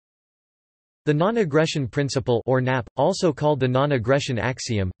The non-aggression principle or NAP, also called the non-aggression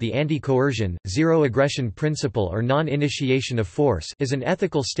axiom, the anti-coercion, zero-aggression principle or non-initiation of force is an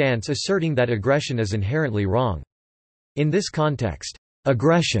ethical stance asserting that aggression is inherently wrong. In this context,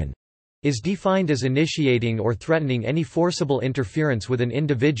 aggression is defined as initiating or threatening any forcible interference with an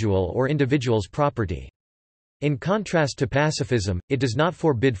individual or individual's property. In contrast to pacifism, it does not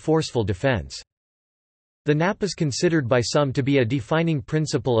forbid forceful defense. The NAP is considered by some to be a defining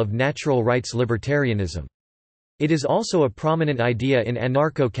principle of natural rights libertarianism. It is also a prominent idea in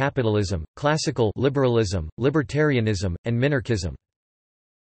anarcho-capitalism, classical liberalism, libertarianism, and minarchism.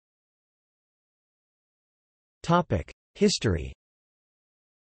 History.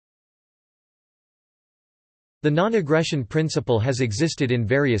 The non-aggression principle has existed in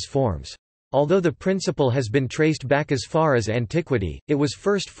various forms. Although the principle has been traced back as far as antiquity, it was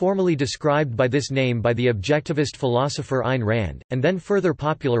first formally described by this name by the objectivist philosopher Ayn Rand, and then further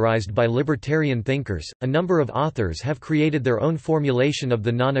popularized by libertarian thinkers. A number of authors have created their own formulation of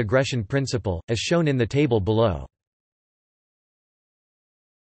the non-aggression principle, as shown in the table below.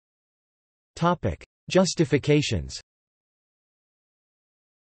 Topic: Justifications.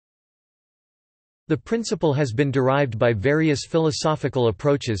 The principle has been derived by various philosophical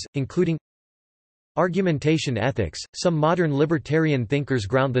approaches, including argumentation ethics. Some modern libertarian thinkers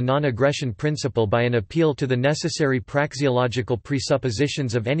ground the non-aggression principle by an appeal to the necessary praxeological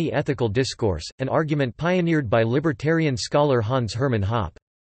presuppositions of any ethical discourse, an argument pioneered by libertarian scholar Hans Hermann Hoppe.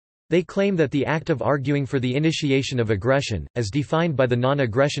 They claim that the act of arguing for the initiation of aggression, as defined by the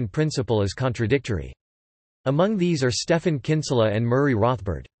non-aggression principle, is contradictory. Among these are Stephan Kinsella and Murray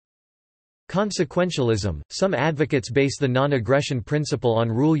Rothbard. Consequentialism. Some advocates base the non-aggression principle on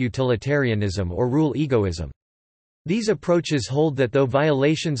rule utilitarianism or rule egoism. These approaches hold that though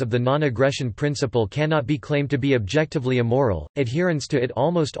violations of the non-aggression principle cannot be claimed to be objectively immoral, adherence to it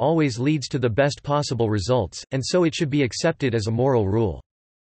almost always leads to the best possible results, and so it should be accepted as a moral rule.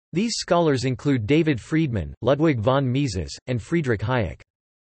 These scholars include David Friedman, Ludwig von Mises, and Friedrich Hayek.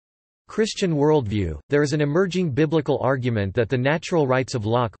 Christian worldview. There is an emerging biblical argument that the natural rights of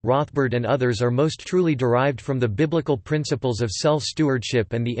Locke, Rothbard and others are most truly derived from the biblical principles of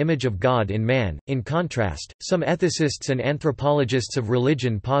self-stewardship and the image of God in man. In contrast, some ethicists and anthropologists of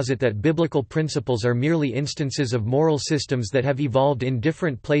religion posit that biblical principles are merely instances of moral systems that have evolved in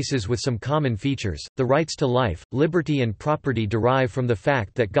different places with some common features. The rights to life, liberty and property derive from the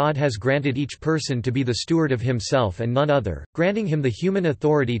fact that God has granted each person to be the steward of himself and none other, granting him the human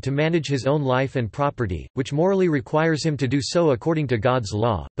authority to manage his own life and property, which morally requires him to do so according to God's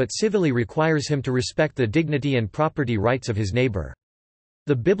law, but civilly requires him to respect the dignity and property rights of his neighbor.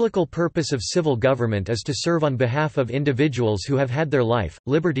 The biblical purpose of civil government is to serve on behalf of individuals who have had their life,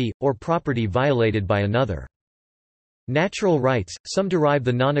 liberty, or property violated by another. Natural rights. Some derive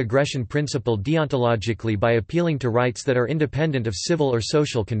the non-aggression principle deontologically by appealing to rights that are independent of civil or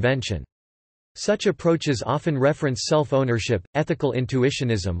social convention. Such approaches often reference self-ownership, ethical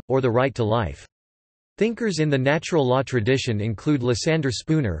intuitionism, or the right to life. Thinkers in the natural law tradition include Lysander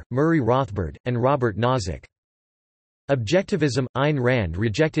Spooner, Murray Rothbard, and Robert Nozick. Objectivism. Ayn Rand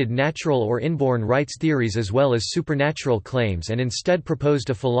rejected natural or inborn rights theories as well as supernatural claims and instead proposed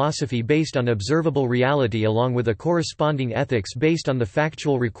a philosophy based on observable reality along with a corresponding ethics based on the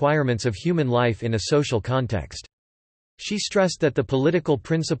factual requirements of human life in a social context. She stressed that the political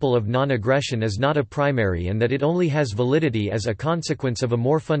principle of non-aggression is not a primary and that it only has validity as a consequence of a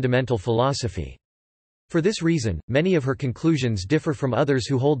more fundamental philosophy. For this reason, many of her conclusions differ from others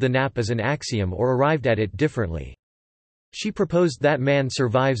who hold the NAP as an axiom or arrived at it differently. She proposed that man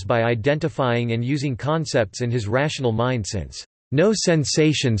survives by identifying and using concepts in his rational mind since, "No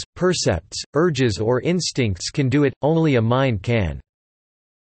sensations, percepts, urges or instincts can do it, only a mind can."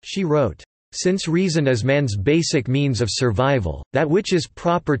 She wrote, "Since reason is man's basic means of survival, that which is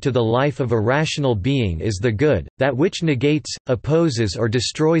proper to the life of a rational being is the good, that which negates, opposes or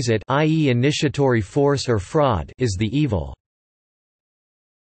destroys it, i.e. initiatory force or fraud, is the evil."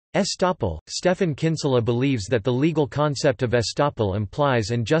 Estoppel. Stephan Kinsella believes that the legal concept of estoppel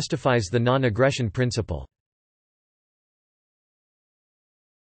implies and justifies the non-aggression principle.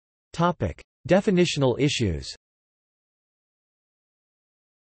 Definitional issues.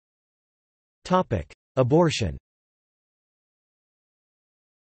 Abortion.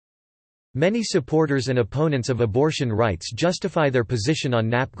 Many supporters and opponents of abortion rights justify their position on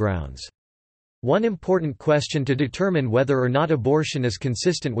NAP grounds. One important question to determine whether or not abortion is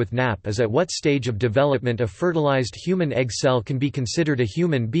consistent with NAP is at what stage of development a fertilized human egg cell can be considered a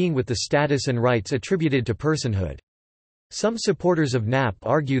human being with the status and rights attributed to personhood. Some supporters of NAP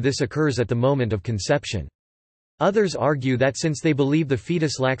argue this occurs at the moment of conception. Others argue that since they believe the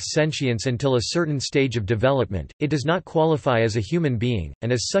fetus lacks sentience until a certain stage of development, it does not qualify as a human being,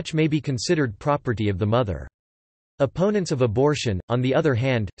 and as such may be considered property of the mother. Opponents of abortion, on the other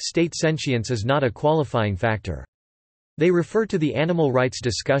hand, state sentience is not a qualifying factor. They refer to the animal rights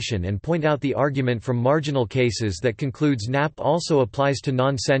discussion and point out the argument from marginal cases that concludes NAP also applies to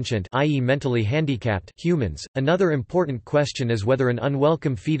non-sentient, i.e. mentally handicapped, humans. Another important question is whether an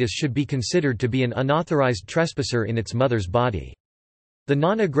unwelcome fetus should be considered to be an unauthorized trespasser in its mother's body. The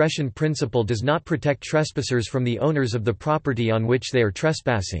non-aggression principle does not protect trespassers from the owners of the property on which they are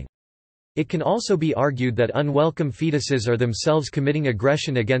trespassing. It can also be argued that unwelcome fetuses are themselves committing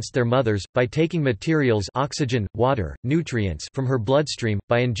aggression against their mothers, by taking materials oxygen, water, nutrients from her bloodstream,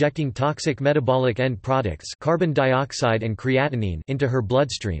 by injecting toxic metabolic end products carbon dioxide and creatinine into her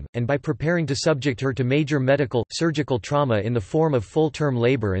bloodstream, and by preparing to subject her to major medical, surgical trauma in the form of full-term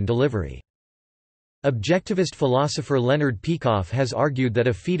labor and delivery. Objectivist philosopher Leonard Peikoff has argued that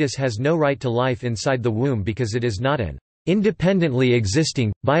a fetus has no right to life inside the womb because it is not an independently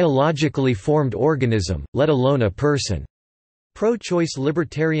existing, biologically formed organism, let alone a person. Pro-choice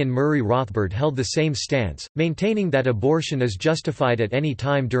libertarian Murray Rothbard held the same stance, maintaining that abortion is justified at any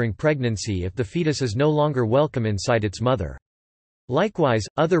time during pregnancy if the fetus is no longer welcome inside its mother. Likewise,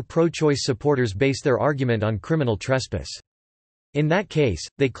 other pro-choice supporters base their argument on criminal trespass. In that case,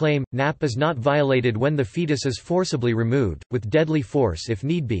 they claim, NAP is not violated when the fetus is forcibly removed, with deadly force if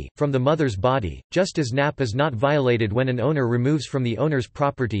need be, from the mother's body, just as NAP is not violated when an owner removes from the owner's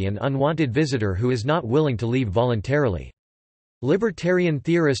property an unwanted visitor who is not willing to leave voluntarily. Libertarian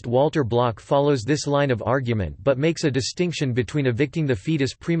theorist Walter Block follows this line of argument but makes a distinction between evicting the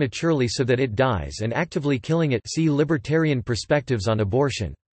fetus prematurely so that it dies and actively killing it. See Libertarian Perspectives on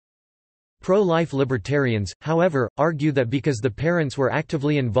Abortion. Pro-life libertarians, however, argue that because the parents were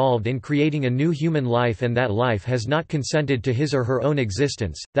actively involved in creating a new human life and that life has not consented to his or her own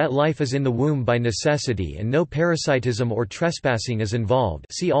existence, that life is in the womb by necessity and no parasitism or trespassing is involved.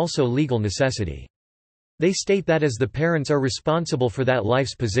 See also legal necessity. They state that as the parents are responsible for that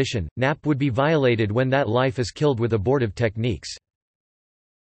life's position, NAP would be violated when that life is killed with abortive techniques.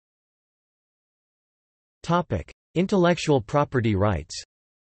 Intellectual property rights.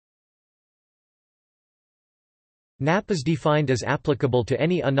 NAP is defined as applicable to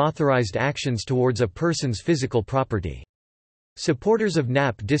any unauthorized actions towards a person's physical property. Supporters of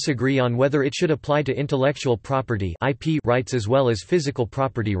NAP disagree on whether it should apply to intellectual property (IP) rights as well as physical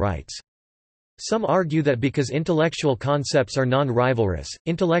property rights. Some argue that because intellectual concepts are non-rivalrous,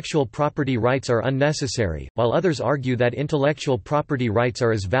 intellectual property rights are unnecessary, while others argue that intellectual property rights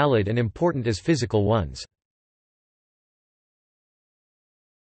are as valid and important as physical ones.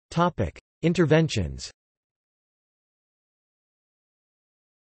 Interventions.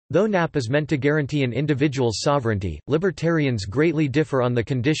 Though NAP is meant to guarantee an individual's sovereignty, libertarians greatly differ on the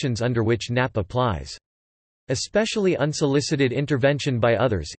conditions under which NAP applies. Especially unsolicited intervention by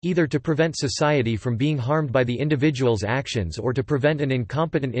others, either to prevent society from being harmed by the individual's actions or to prevent an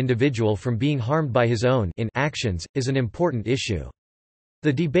incompetent individual from being harmed by his own actions, is an important issue.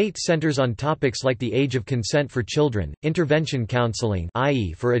 The debate centers on topics like the age of consent for children, intervention counseling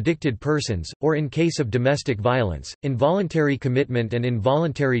i.e. for addicted persons, or in case of domestic violence, involuntary commitment and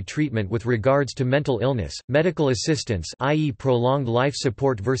involuntary treatment with regards to mental illness, medical assistance i.e. prolonged life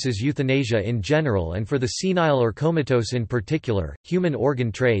support versus euthanasia in general and for the senile or comatose in particular, human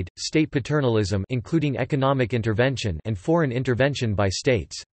organ trade, state paternalism including economic intervention and foreign intervention by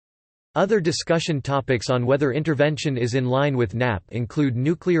states. Other discussion topics on whether intervention is in line with NAP include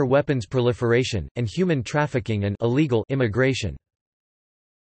nuclear weapons proliferation, and human trafficking and illegal immigration.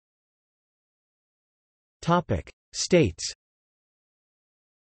 States.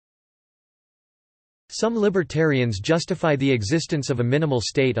 Some libertarians justify the existence of a minimal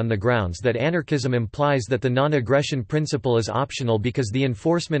state on the grounds that anarchism implies that the non-aggression principle is optional because the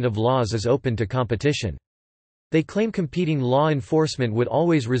enforcement of laws is open to competition. They claim competing law enforcement would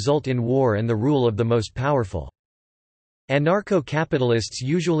always result in war and the rule of the most powerful. Anarcho-capitalists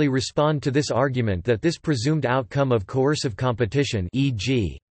usually respond to this argument that this presumed outcome of coercive competition,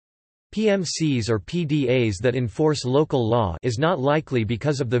 e.g., PMCs or PDAs that enforce local law, is not likely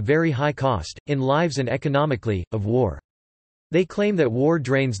because of the very high cost, in lives and economically, of war. They claim that war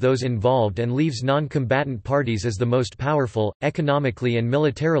drains those involved and leaves non-combatant parties as the most powerful, economically and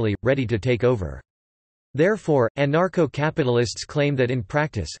militarily, ready to take over. Therefore, anarcho-capitalists claim that in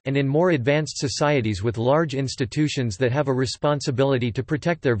practice, and in more advanced societies with large institutions that have a responsibility to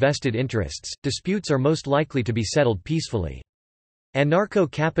protect their vested interests, disputes are most likely to be settled peacefully.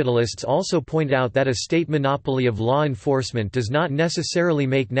 Anarcho-capitalists also point out that a state monopoly of law enforcement does not necessarily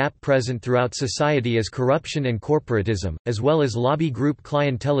make NAP present throughout society, as corruption and corporatism, as well as lobby group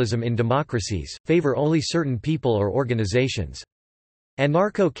clientelism in democracies, favor only certain people or organizations.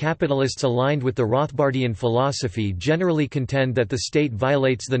 Anarcho-capitalists aligned with the Rothbardian philosophy generally contend that the state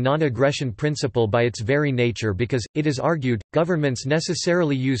violates the non-aggression principle by its very nature because, it is argued, governments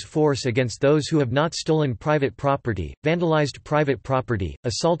necessarily use force against those who have not stolen private property, vandalized private property,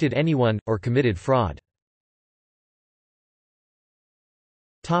 assaulted anyone, or committed fraud.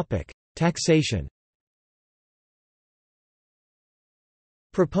 Taxation.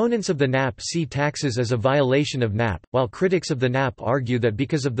 Proponents of the NAP see taxes as a violation of NAP, while critics of the NAP argue that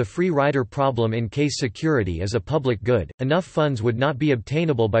because of the free rider problem in case security is a public good, enough funds would not be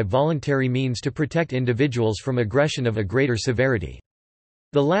obtainable by voluntary means to protect individuals from aggression of a greater severity.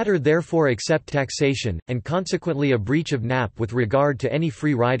 The latter therefore accept taxation, and consequently a breach of NAP with regard to any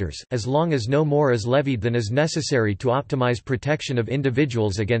free riders, as long as no more is levied than is necessary to optimize protection of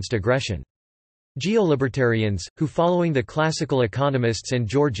individuals against aggression. Geolibertarians, who following the classical economists and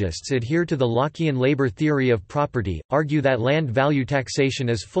Georgists adhere to the Lockean labor theory of property, argue that land value taxation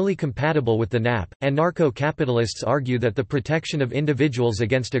is fully compatible with the NAP. Anarcho-capitalists argue that the protection of individuals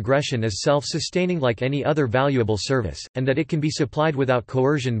against aggression is self-sustaining like any other valuable service, and that it can be supplied without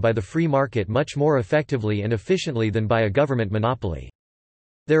coercion by the free market much more effectively and efficiently than by a government monopoly.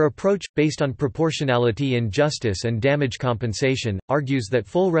 Their approach, based on proportionality in justice and damage compensation, argues that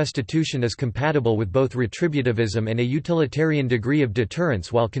full restitution is compatible with both retributivism and a utilitarian degree of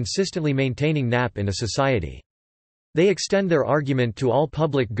deterrence while consistently maintaining NAP in a society. They extend their argument to all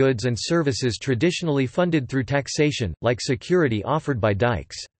public goods and services traditionally funded through taxation, like security offered by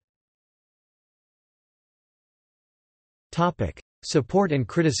dikes. Support and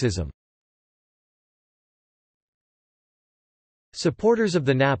criticism. Supporters of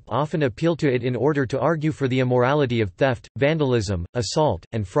the NAP often appeal to it in order to argue for the immorality of theft, vandalism, assault,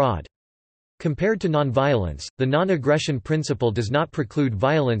 and fraud. Compared to nonviolence, the non-aggression principle does not preclude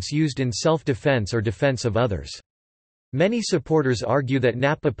violence used in self-defense or defense of others. Many supporters argue that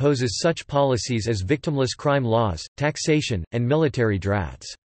NAP opposes such policies as victimless crime laws, taxation, and military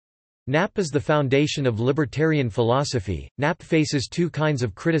drafts. NAP is the foundation of libertarian philosophy. NAP faces two kinds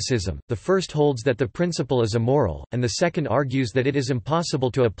of criticism. The first holds that the principle is immoral, and the second argues that it is impossible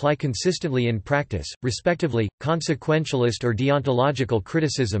to apply consistently in practice, respectively, consequentialist or deontological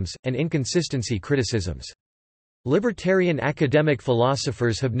criticisms, and inconsistency criticisms. Libertarian academic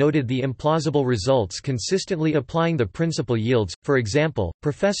philosophers have noted the implausible results consistently applying the principle yields. For example,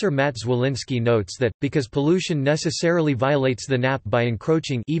 Professor Matt Zwolinski notes that, because pollution necessarily violates the NAP by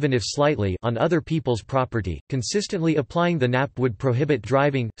encroaching even if slightly on other people's property, consistently applying the NAP would prohibit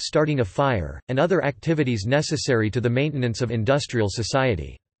driving, starting a fire, and other activities necessary to the maintenance of industrial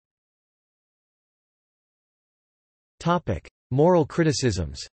society. Moral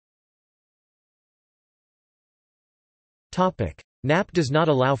criticisms. NAP does not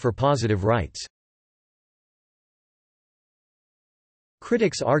allow for positive rights.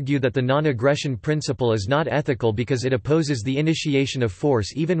 Critics argue that the non-aggression principle is not ethical because it opposes the initiation of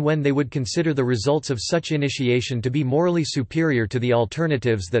force even when they would consider the results of such initiation to be morally superior to the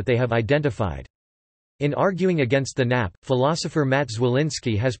alternatives that they have identified. In arguing against the NAP, philosopher Matt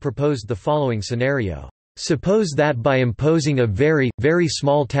Zwolinski has proposed the following scenario. Suppose that by imposing a very, very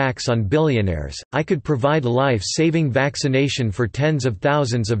small tax on billionaires, I could provide life-saving vaccination for tens of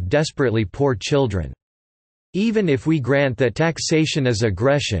thousands of desperately poor children. Even if we grant that taxation is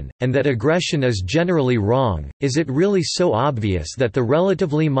aggression, and that aggression is generally wrong, is it really so obvious that the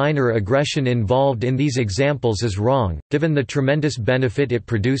relatively minor aggression involved in these examples is wrong, given the tremendous benefit it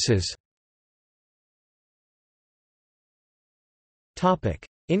produces?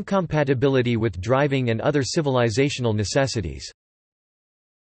 Incompatibility with driving and other civilizational necessities.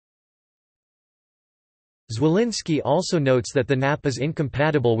 Zwolinski also notes that the NAP is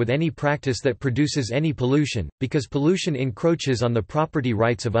incompatible with any practice that produces any pollution, because pollution encroaches on the property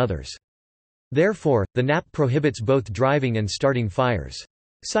rights of others. Therefore, the NAP prohibits both driving and starting fires.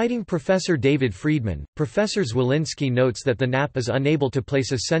 Citing Professor David Friedman, Professor Zwolinski notes that the NAP is unable to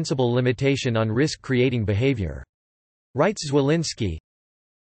place a sensible limitation on risk-creating behavior. Writes Zwolinski,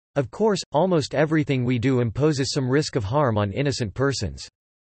 "Of course, almost everything we do imposes some risk of harm on innocent persons.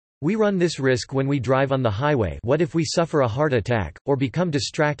 We run this risk when we drive on the highway. What if we suffer a heart attack, or become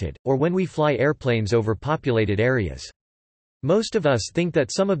distracted, or when we fly airplanes over populated areas? Most of us think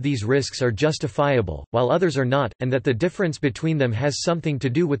that some of these risks are justifiable, while others are not, and that the difference between them has something to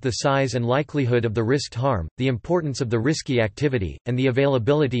do with the size and likelihood of the risked harm, the importance of the risky activity, and the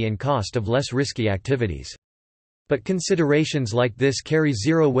availability and cost of less risky activities. But considerations like this carry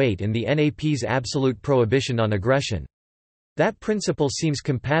zero weight in the NAP's absolute prohibition on aggression. That principle seems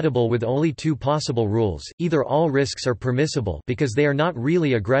compatible with only two possible rules: either all risks are permissible because they are not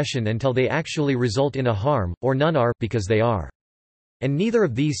really aggression until they actually result in a harm, or none are because they are. And neither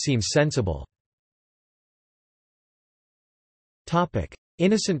of these seems sensible.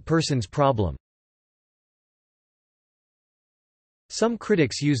 Innocent persons problem. Some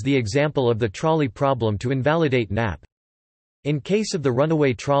critics use the example of the trolley problem to invalidate NAP. In case of the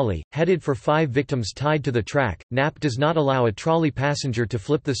runaway trolley, headed for 5 victims tied to the track, NAP does not allow a trolley passenger to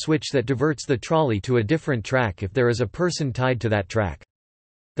flip the switch that diverts the trolley to a different track if there is a person tied to that track.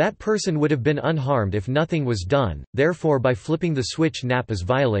 That person would have been unharmed if nothing was done, therefore by flipping the switch NAP is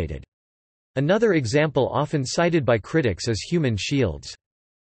violated. Another example often cited by critics is human shields.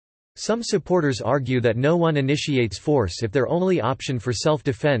 Some supporters argue that no one initiates force if their only option for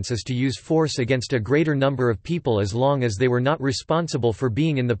self-defense is to use force against a greater number of people as long as they were not responsible for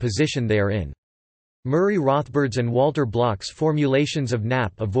being in the position they are in. Murray Rothbard's and Walter Block's formulations of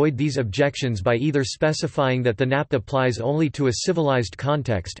NAP avoid these objections by either specifying that the NAP applies only to a civilized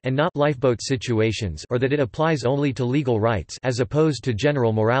context and not lifeboat situations, or that it applies only to legal rights as opposed to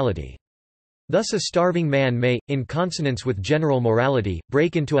general morality. Thus a starving man may, in consonance with general morality,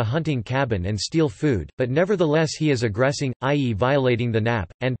 break into a hunting cabin and steal food, but nevertheless he is aggressing, i.e. violating the NAP,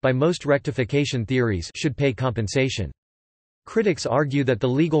 and, by most rectification theories, should pay compensation. Critics argue that the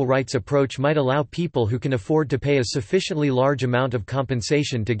legal rights approach might allow people who can afford to pay a sufficiently large amount of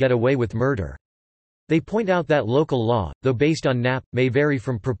compensation to get away with murder. They point out that local law, though based on NAP, may vary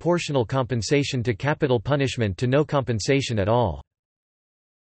from proportional compensation to capital punishment to no compensation at all.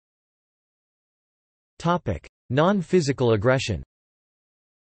 Non-physical aggression.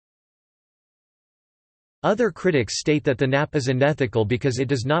 Other critics state that the NAP is unethical because it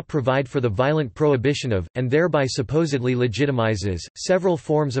does not provide for the violent prohibition of, and thereby supposedly legitimizes, several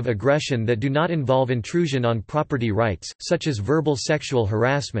forms of aggression that do not involve intrusion on property rights, such as verbal sexual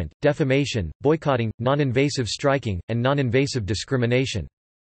harassment, defamation, boycotting, non-invasive striking, and non-invasive discrimination.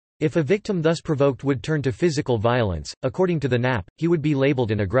 If a victim thus provoked would turn to physical violence, according to the NAP, he would be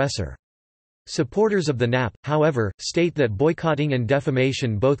labeled an aggressor. Supporters of the NAP, however, state that boycotting and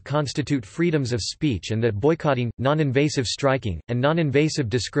defamation both constitute freedoms of speech and that boycotting, non-invasive striking, and non-invasive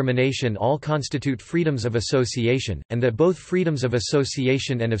discrimination all constitute freedoms of association, and that both freedoms of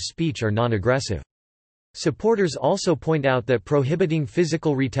association and of speech are non-aggressive. Supporters also point out that prohibiting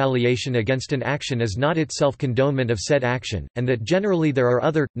physical retaliation against an action is not itself condonement of said action, and that generally there are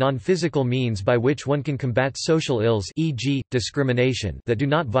other, non-physical means by which one can combat social ills, e.g., discrimination, that do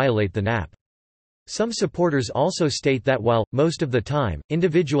not violate the NAP. Some supporters also state that while, most of the time,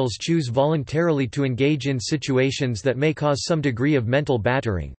 individuals choose voluntarily to engage in situations that may cause some degree of mental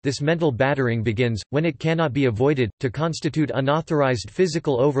battering, this mental battering begins, when it cannot be avoided, to constitute unauthorized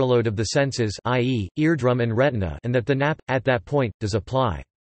physical overload of the senses, i.e., eardrum and retina, and that the NAP, at that point, does apply.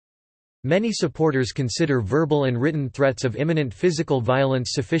 Many supporters consider verbal and written threats of imminent physical violence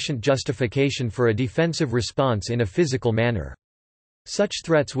sufficient justification for a defensive response in a physical manner. Such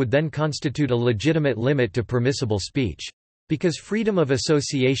threats would then constitute a legitimate limit to permissible speech. Because freedom of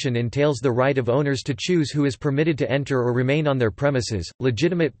association entails the right of owners to choose who is permitted to enter or remain on their premises,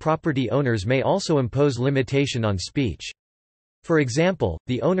 legitimate property owners may also impose limitation on speech. For example,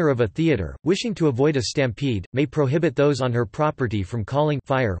 the owner of a theater, wishing to avoid a stampede, may prohibit those on her property from calling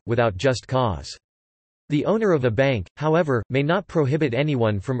fire, without just cause. The owner of a bank, however, may not prohibit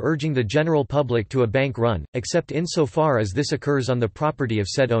anyone from urging the general public to a bank run, except insofar as this occurs on the property of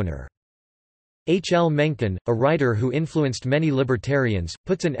said owner. H. L. Mencken, a writer who influenced many libertarians,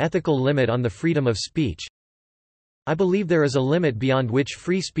 puts an ethical limit on the freedom of speech. I believe there is a limit beyond which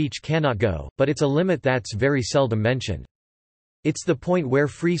free speech cannot go, but it's a limit that's very seldom mentioned. It's the point where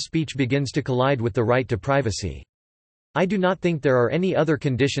free speech begins to collide with the right to privacy. I do not think there are any other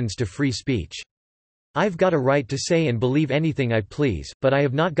conditions to free speech. I've got a right to say and believe anything I please, but I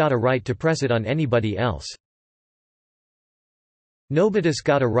have not got a right to press it on anybody else. Nobody's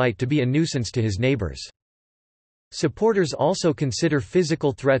got a right to be a nuisance to his neighbors. Supporters also consider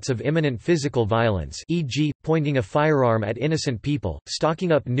physical threats of imminent physical violence, e.g., pointing a firearm at innocent people,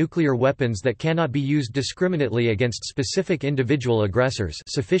 stocking up nuclear weapons that cannot be used discriminately against specific individual aggressors,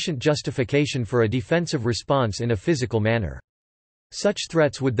 sufficient justification for a defensive response in a physical manner. Such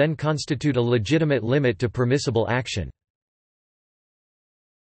threats would then constitute a legitimate limit to permissible action.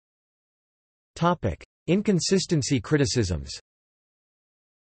 Inconsistency criticisms.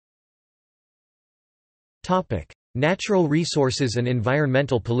 Natural resources and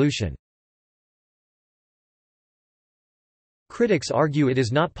environmental pollution. Critics argue it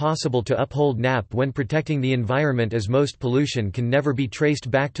is not possible to uphold NAP when protecting the environment, as most pollution can never be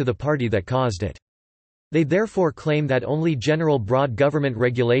traced back to the party that caused it. They therefore claim that only general broad government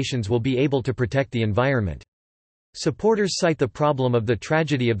regulations will be able to protect the environment. Supporters cite the problem of the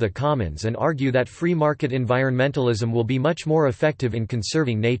tragedy of the commons and argue that free market environmentalism will be much more effective in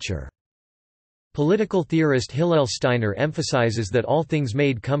conserving nature. Political theorist Hillel Steiner emphasizes that all things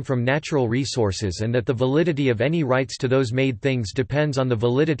made come from natural resources and that the validity of any rights to those made things depends on the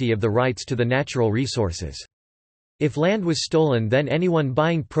validity of the rights to the natural resources. If land was stolen, then anyone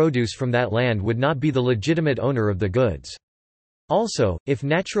buying produce from that land would not be the legitimate owner of the goods. Also, if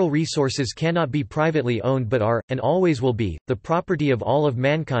natural resources cannot be privately owned but are, and always will be, the property of all of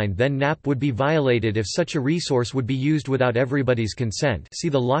mankind, then NAP would be violated if such a resource would be used without everybody's consent. See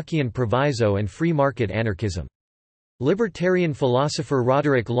the Lockean proviso and free market anarchism. Libertarian philosopher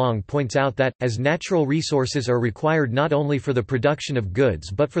Roderick Long points out that, as natural resources are required not only for the production of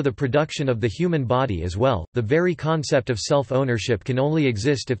goods but for the production of the human body as well, the very concept of self-ownership can only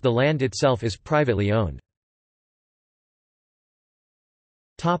exist if the land itself is privately owned.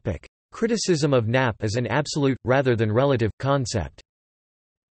 Criticism of NAP as an absolute, rather than relative, concept.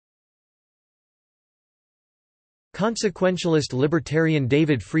 Consequentialist libertarian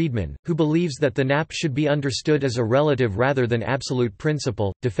David Friedman, who believes that the NAP should be understood as a relative rather than absolute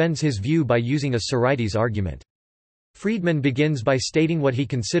principle, defends his view by using a Sorites argument. Friedman begins by stating what he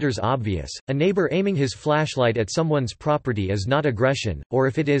considers obvious: a neighbor aiming his flashlight at someone's property is not aggression, or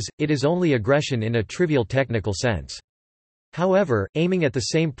if it is only aggression in a trivial technical sense. However, aiming at the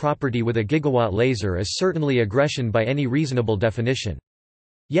same property with a gigawatt laser is certainly aggression by any reasonable definition.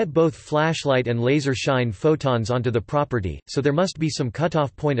 Yet both flashlight and laser shine photons onto the property, so there must be some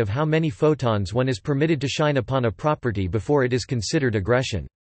cutoff point of how many photons one is permitted to shine upon a property before it is considered aggression.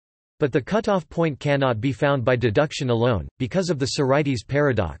 But the cutoff point cannot be found by deduction alone, because of the Sorites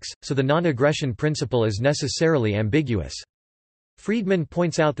paradox, so the non-aggression principle is necessarily ambiguous. Friedman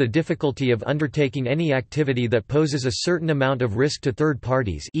points out the difficulty of undertaking any activity that poses a certain amount of risk to third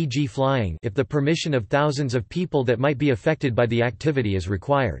parties, e.g. flying, if the permission of thousands of people that might be affected by the activity is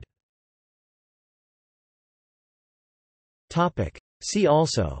required. See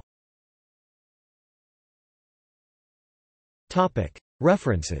also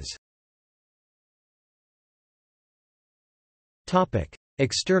References.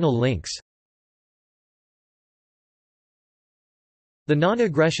 External links. The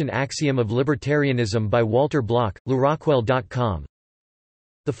Non-Aggression Axiom of Libertarianism by Walter Block, LeRockwell.com.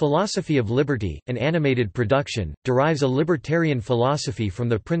 The Philosophy of Liberty, an animated production, derives a libertarian philosophy from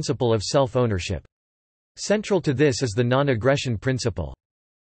the principle of self-ownership. Central to this is the non-aggression principle.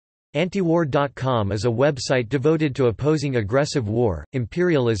 Antiwar.com is a website devoted to opposing aggressive war,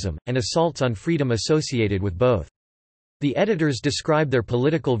 imperialism, and assaults on freedom associated with both. The editors describe their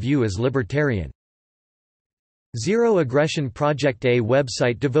political view as libertarian. Zero Aggression Project, a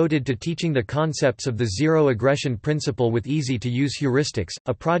website devoted to teaching the concepts of the zero aggression principle with easy-to-use heuristics,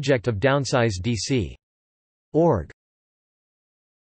 a project of Downsize DC.org.